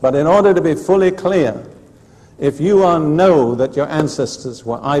sins. But in order to be fully clear, if you know that your ancestors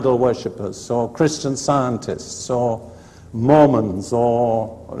were idol worshippers, or Christian Scientists, or Mormons,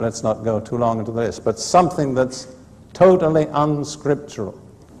 or let's not go too long into this, but something that's totally unscriptural,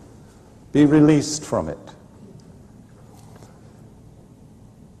 be released from it.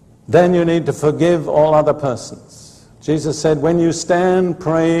 Then you need to forgive all other persons. Jesus said, when you stand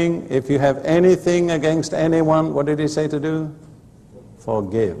praying, if you have anything against anyone, what did he say to do?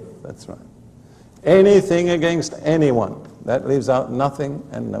 Forgive. That's right. Anything against anyone. That leaves out nothing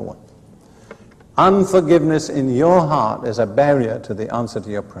and no one. Unforgiveness in your heart is a barrier to the answer to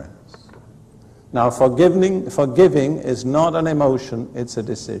your prayers. Now, forgiving is not an emotion, it's a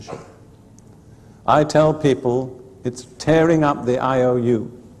decision. I tell people it's tearing up the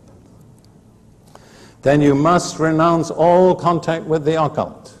IOU. Then you must renounce all contact with the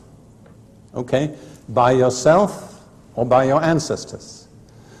occult. Okay? By yourself or by your ancestors.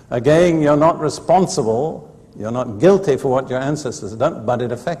 Again, you're not responsible, you're not guilty for what your ancestors have done, but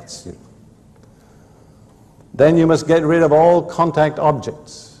it affects you. Then you must get rid of all contact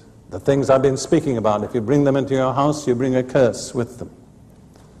objects. The things I've been speaking about. If you bring them into your house, you bring a curse with them.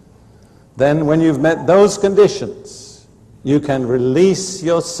 Then when you've met those conditions, you can release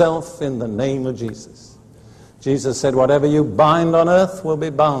yourself in the name of Jesus. Jesus said, whatever you bind on earth will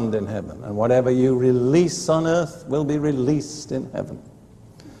be bound in heaven, and whatever you release on earth will be released in heaven.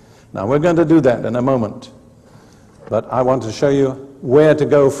 Now, we're going to do that in a moment, but I want to show you where to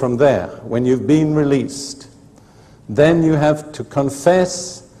go from there. When you've been released, then you have to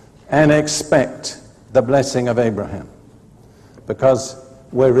confess and expect the blessing of Abraham, because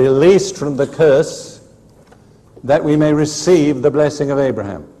we're released from the curse, that we may receive the blessing of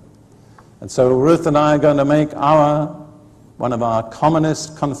Abraham. And so Ruth and I are going to make one of our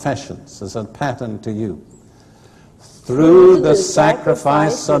commonest confessions as a pattern to you. Through the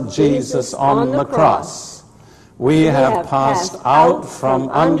sacrifice of Jesus on the cross, we have passed out from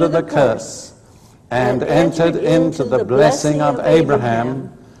under the curse and entered into the blessing of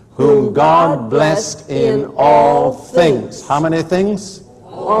Abraham, whom God blessed in all things. How many things?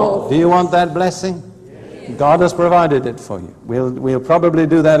 All. Do you want that blessing? Yes. God has provided it for you. We'll probably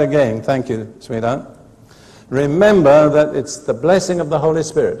do that again. Thank you, sweetheart. Remember that it's the blessing of the Holy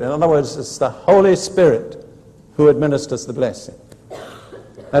Spirit. In other words, it's the Holy Spirit who administers the blessing.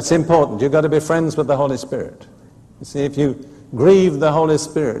 That's important. You've got to be friends with the Holy Spirit. You see, if you grieve the Holy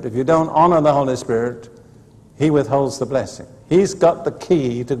Spirit, if you don't honor the Holy Spirit, He withholds the blessing. He's got the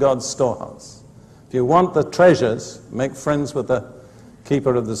key to God's storehouse. If you want the treasures, make friends with the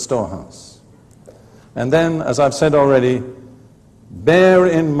keeper of the storehouse. And then, as I've said already, bear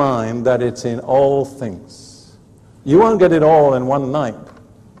in mind that it's in all things. You won't get it all in one night,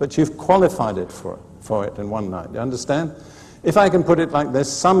 but you've qualified it for it in one night. You understand? If I can put it like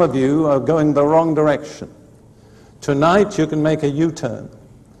this, some of you are going the wrong direction. Tonight you can make a U-turn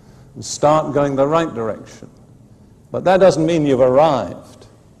and start going the right direction. But that doesn't mean you've arrived.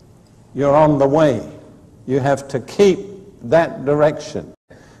 You're on the way. You have to keep that direction.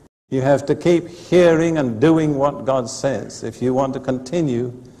 You have to keep hearing and doing what God says if you want to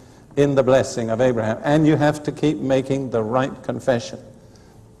continue in the blessing of Abraham. And you have to keep making the right confession.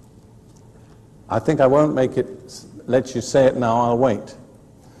 I think I won't let you say it now. I'll wait.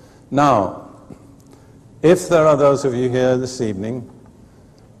 Now, if there are those of you here this evening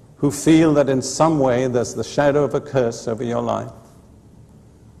who feel that in some way there's the shadow of a curse over your life,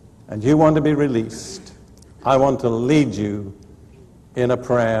 and you want to be released, I want to lead you in a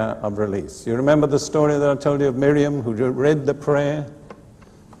prayer of release. You remember the story that I told you of Miriam, who read the prayer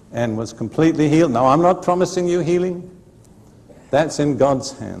and was completely healed? Now, I'm not promising you healing. That's in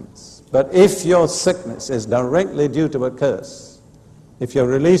God's hands. But if your sickness is directly due to a curse, if you're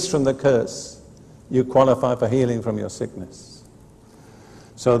released from the curse, you qualify for healing from your sickness.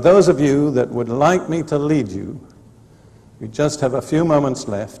 So those of you that would like me to lead you, we just have a few moments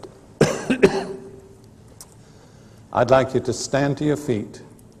left. I'd like you to stand to your feet,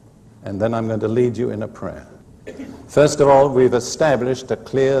 and then I'm going to lead you in a prayer. First of all, we've established a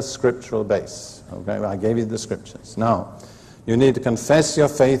clear scriptural base. Okay, I gave you the scriptures. Now, you need to confess your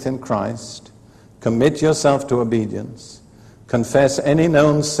faith in Christ, commit yourself to obedience, confess any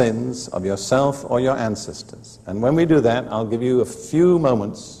known sins of yourself or your ancestors. And when we do that, I'll give you a few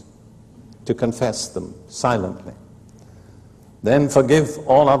moments to confess them silently. Then forgive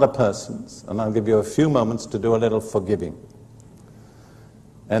all other persons, and I'll give you a few moments to do a little forgiving.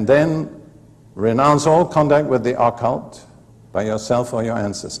 And then renounce all contact with the occult by yourself or your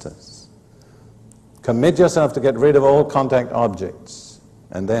ancestors. Commit yourself to get rid of all contact objects,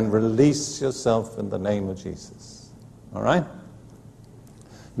 and then release yourself in the name of Jesus. All right?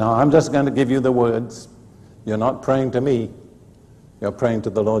 Now, I'm just going to give you the words. You're not praying to me. You're praying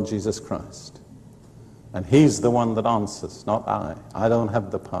to the Lord Jesus Christ. And He's the one that answers, not I. I don't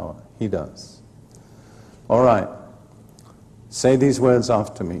have the power. He does. All right. Say these words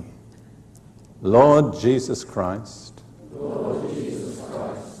after me. Lord Jesus Christ. Lord Jesus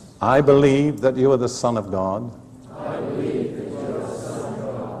Christ. I believe that you are the Son of God. I believe that you are the Son of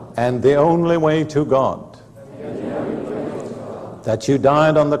God. And the only way to God. That you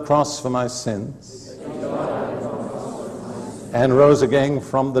died on the cross for my sins and rose again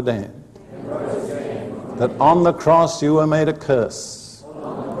from the dead. That on the cross you were made a curse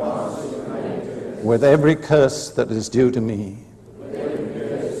with every curse that is due to me,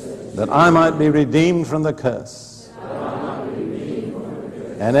 that I might be redeemed from the curse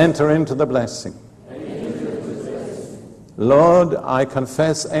and enter into the blessing. Lord, I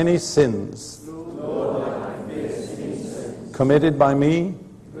confess any sins committed by me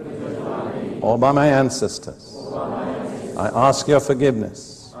or by my ancestors. I ask your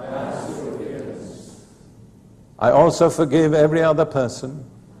forgiveness. I also forgive every other person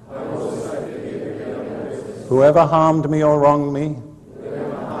whoever harmed me or wronged me.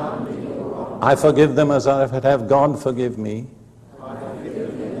 I forgive them as I would have God forgive me.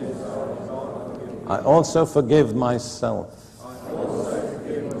 I also forgive myself.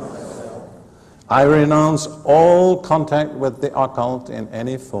 I renounce all contact with the occult in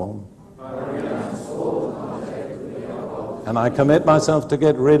any form. And I commit myself to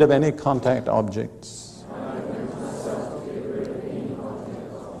get rid of any contact objects.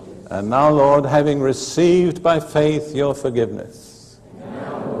 And now, Lord, having received by faith your forgiveness,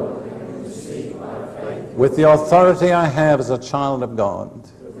 With the authority I have as a child of God,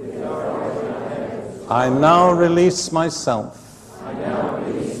 I now release myself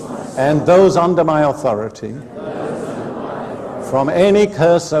and those under my authority from any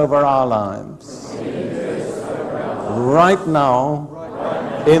curse over our lives. Right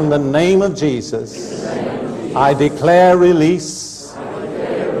now, in the name of Jesus, I declare release.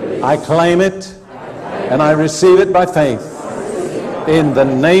 I claim it and I receive it by faith. In the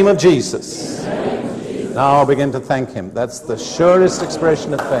name of Jesus. Now I'll begin to thank him. That's the surest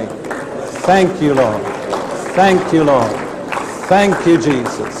expression of faith. Thank you, Lord. Thank you, Lord. Thank you,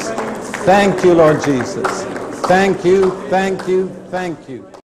 Jesus. Thank you, Lord Jesus. Thank you, thank you, thank you.